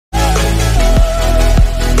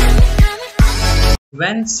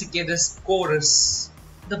When cicadas chorus.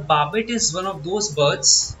 The barbet is one of those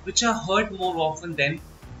birds which are heard more often than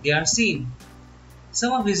they are seen.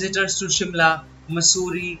 Summer visitors to Shimla,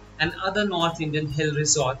 Mussoorie and other North Indian hill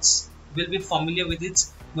resorts will be familiar with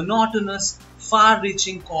its monotonous,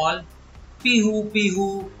 far-reaching call, pihu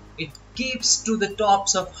pihu. It keeps to the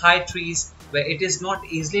tops of high trees where it is not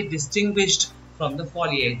easily distinguished from the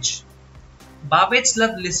foliage. Barbets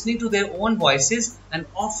love listening to their own voices, and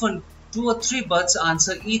often two or three birds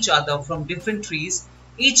answer each other from different trees,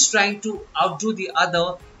 each trying to outdo the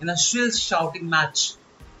other in a shrill shouting match.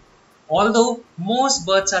 Although most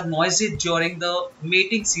birds are noisy during the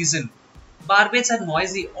mating season, barbets are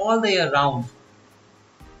noisy all the year round.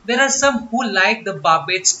 There are some who like the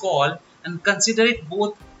barbet's call and consider it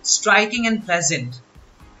both striking and pleasant.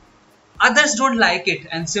 Others don't like it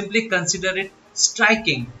and simply consider it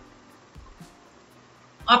striking.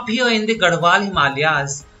 Up here in the Garhwal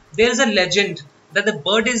Himalayas, there is a legend that the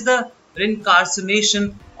bird is the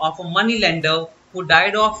reincarnation of a moneylender who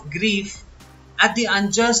died of grief at the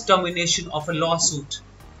unjust termination of a lawsuit.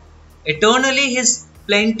 Eternally his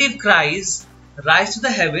plaintive cries rise to the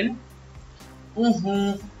heaven,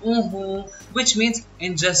 which means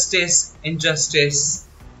injustice, injustice.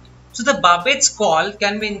 So the barbet's call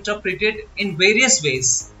can be interpreted in various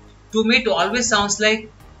ways. To me it always sounds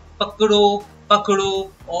like pakdo,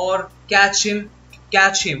 pakdo or catch him,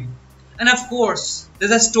 catch him. And of course,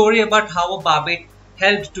 there's a story about how a barbet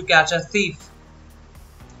helped to catch a thief.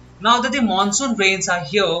 Now that the monsoon rains are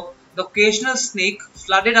here, the occasional snake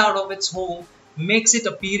flooded out of its home makes its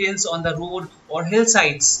appearance on the road or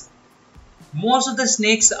hillsides. Most of the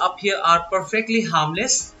snakes up here are perfectly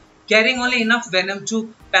harmless, carrying only enough venom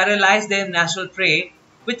to paralyze their natural prey,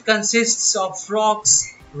 which consists of frogs,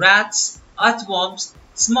 rats, earthworms,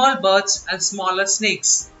 small birds and smaller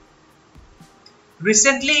snakes.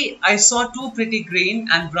 Recently, I saw two pretty green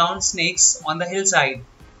and brown snakes on the hillside.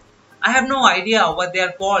 I have no idea what they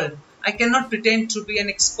are called. I cannot pretend to be an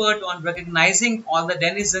expert on recognizing all the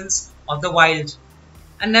denizens of the wild,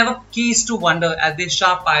 and never cease to wonder at the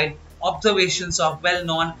sharp-eyed observations of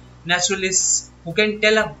well-known naturalists who can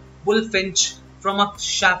tell a bullfinch from a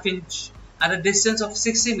chaffinch at a distance of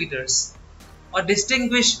 60 meters, or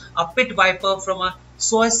distinguish a pit viper from a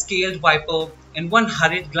soy-scaled viper in one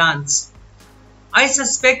hurried glance. I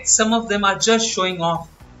suspect some of them are just showing off.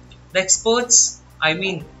 The experts, I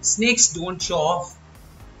mean snakes, don't show off.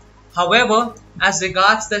 However, as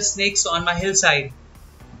regards the snakes on my hillside,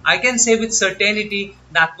 I can say with certainty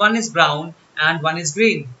that one is brown and one is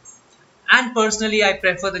green. And personally I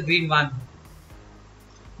prefer the green one.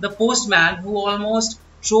 The postman who almost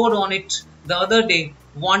trod on it the other day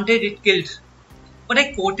wanted it killed. But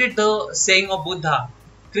I quoted the saying of Buddha,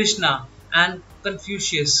 Krishna and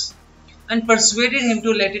Confucius and persuaded him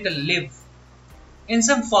to let it live. In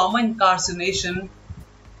some former incarnation,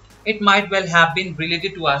 it might well have been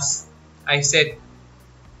related to us, I said.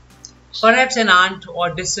 Perhaps an aunt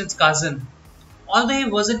or distant cousin, although he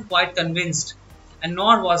wasn't quite convinced, and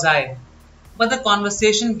nor was I. But the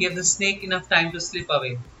conversation gave the snake enough time to slip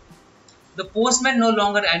away. The postman no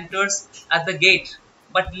longer enters at the gate,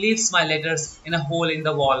 but leaves my letters in a hole in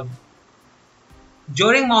the wall.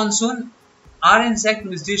 During monsoon, our insect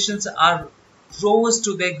musicians are rose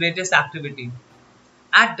to their greatest activity.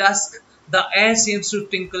 At dusk, the air seems to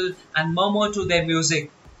tinkle and murmur to their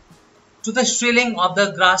music. To the shrilling of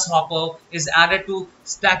the grasshopper is added to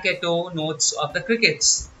staccato notes of the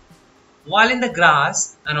crickets, while in the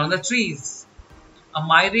grass and on the trees, a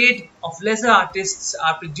myriad of lesser artists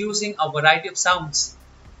are producing a variety of sounds.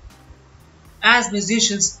 As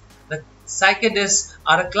musicians, the cicadas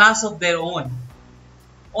are a class of their own.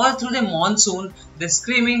 All through the monsoon, the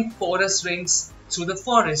screaming chorus rings through the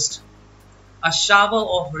forest. A shower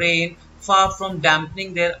of rain, far from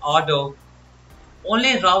dampening their ardor,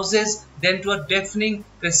 only rouses them to a deafening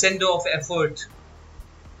crescendo of effort.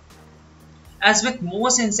 As with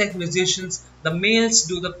most insect musicians, the males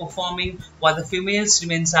do the performing while the females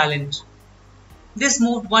remain silent. This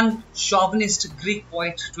moved one chauvinist Greek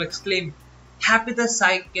poet to exclaim, "Happy the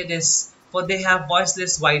cicadas, for they have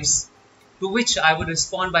voiceless wives," to which I would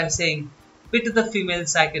respond by saying, "Pity the female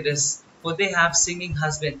cicadas, for they have singing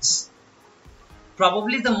husbands."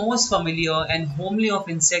 Probably the most familiar and homely of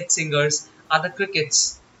insect singers are the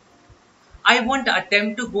crickets. I won't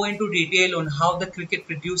attempt to go into detail on how the cricket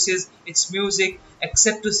produces its music,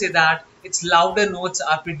 except to say that its louder notes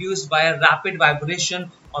are produced by a rapid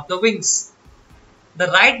vibration of the wings. The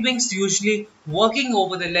right wings usually working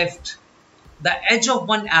over the left, the edge of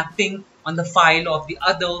one acting on the file of the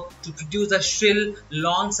other to produce a shrill,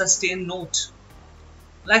 long sustained note.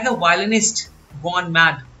 Like a violinist gone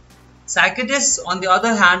mad, Cycadists, on the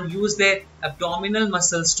other hand, use their abdominal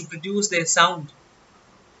muscles to produce their sound.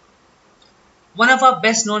 One of our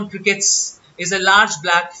best known crickets is a large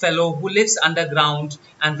black fellow who lives underground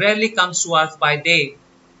and rarely comes to earth by day,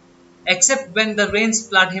 except when the rains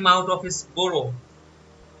flood him out of his burrow.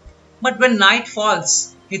 But when night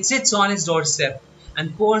falls, he sits on his doorstep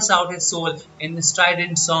and pours out his soul in a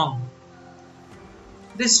strident song.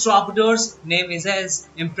 This troubadour's name is as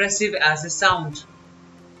impressive as his sound,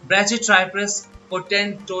 Brachytriprus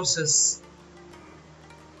potentosus.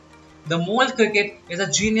 The mole cricket is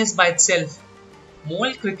a genius by itself.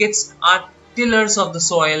 Mole crickets are tillers of the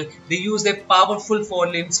soil. They use their powerful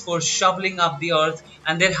forelimbs for shoveling up the earth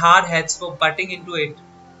and their hard heads for butting into it.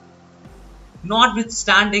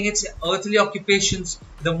 Notwithstanding its earthly occupations,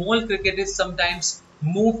 the mole cricket is sometimes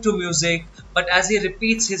moved to music, but as he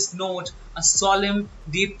repeats his note, a solemn,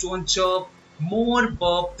 deep-toned chirp, more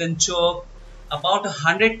burp than chirp, about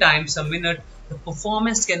 100 times a minute, the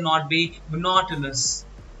performance cannot be monotonous.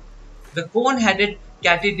 The cone-headed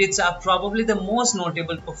katydids are probably the most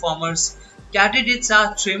notable performers. Katydids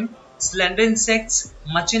are trim, slender insects,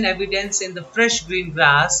 much in evidence in the fresh green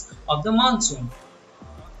grass of the monsoon.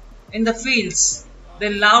 In the fields,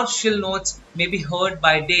 their loud shrill notes may be heard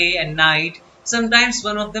by day and night. Sometimes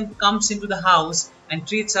one of them comes into the house and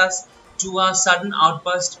treats us to a sudden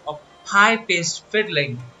outburst of high-paced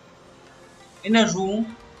fiddling. In a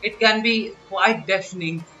room, it can be quite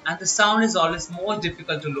deafening and the sound is always more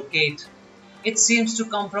difficult to locate. It seems to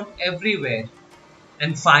come from everywhere.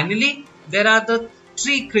 And finally, there are the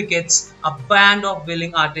tree crickets, a band of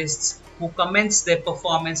willing artists who commence their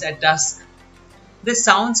performance at dusk. The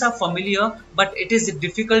sounds are familiar, but it is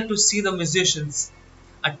difficult to see the musicians.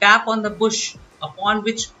 A tap on the bush upon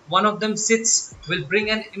which one of them sits will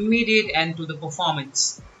bring an immediate end to the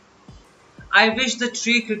performance. I wish the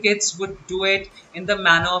tree crickets would do it in the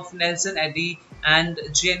manner of Nelson Eddy and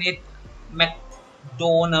Janet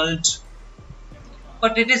MacDonald.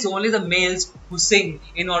 But it is only the males who sing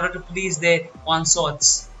in order to please their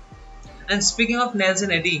consorts. And speaking of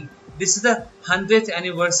Nelson Eddy, this is the 100th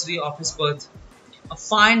anniversary of his birth. A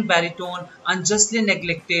fine baritone unjustly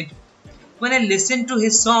neglected. When I listen to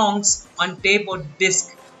his songs on tape or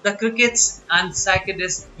disc, the crickets and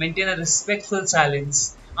cycadists maintain a respectful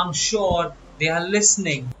silence. I'm sure they are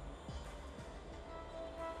listening.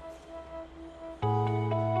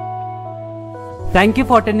 Thank you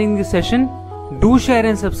for attending this session. Do share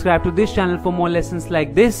and subscribe to this channel for more lessons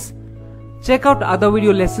like this. Check out other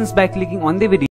video lessons by clicking on the video.